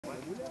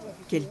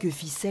Quelques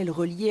ficelles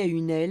reliées à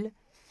une aile,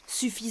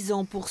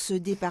 suffisant pour se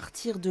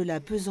départir de la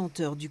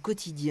pesanteur du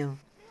quotidien.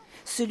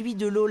 Celui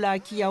de Lola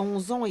qui à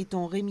 11 ans est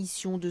en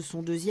rémission de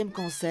son 2e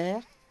cancer.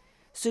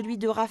 Celui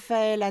de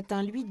Raphaël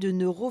atteint lui de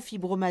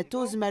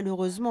neurofibromatose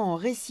malheureusement en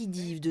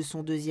récidive de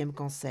son 2e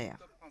cancer.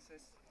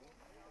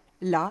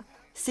 Là,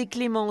 c'est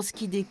Clémence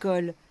qui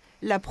décolle,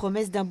 la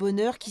promesse d'un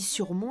bonheur qui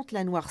surmonte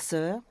la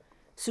noirceur.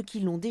 Ceux qui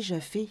l'ont déjà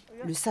fait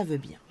le savent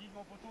bien.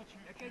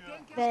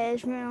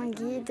 Je me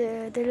languis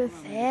de le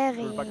faire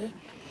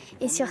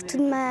et surtout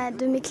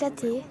de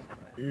m'éclater.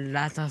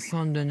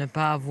 L'attention de ne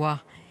pas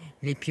avoir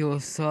les pieds au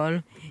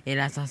sol et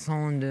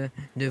l'attention de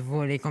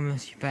voler comme un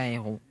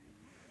super-héros.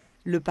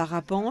 Le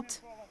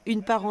parapente,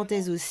 une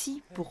parenthèse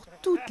aussi pour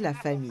toute la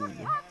famille.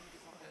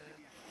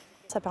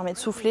 Ça permet de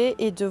souffler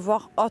et de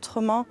voir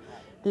autrement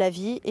la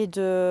vie et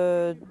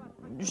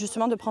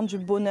justement de prendre du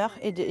bonheur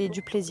et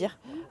du plaisir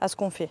à ce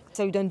qu'on fait.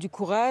 Ça lui donne du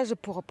courage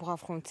pour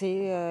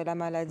affronter la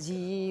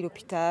maladie,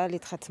 l'hôpital, les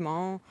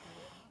traitements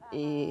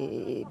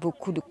et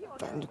beaucoup de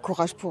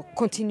courage pour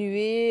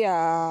continuer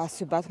à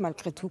se battre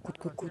malgré tout, coûte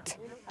que coûte.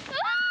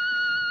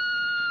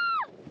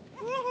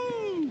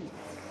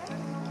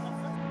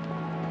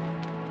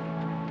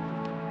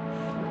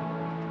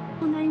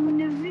 On a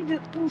une vue de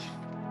ouf.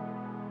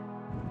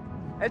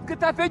 Est-ce que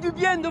t'as fait du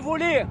bien de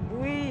voler?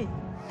 Oui.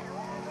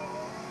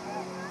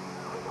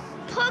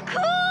 Trop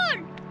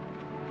cool!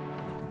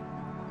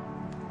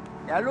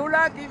 Il y a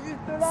Lola qui est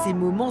juste là. Ces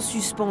moments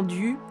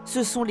suspendus,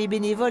 ce sont les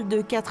bénévoles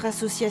de 4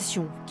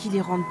 associations qui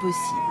les rendent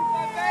possibles.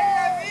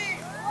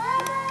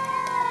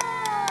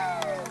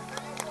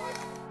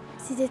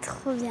 C'était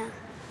trop bien.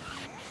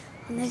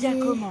 On a Bien vu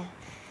comment?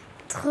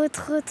 trop,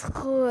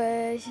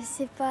 je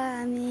sais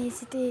pas, mais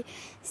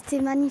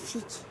c'était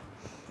magnifique.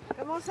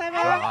 Comment ça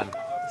va?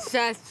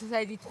 Ça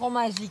a été trop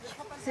magique.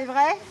 C'est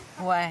vrai?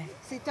 Ouais.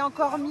 C'était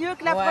encore mieux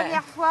que la Ouais.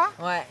 première fois?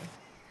 Ouais.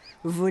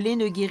 Voler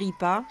ne guérit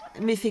pas,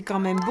 mais fait quand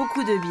même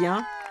beaucoup de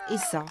bien, et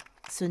ça,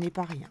 ce n'est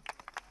pas rien.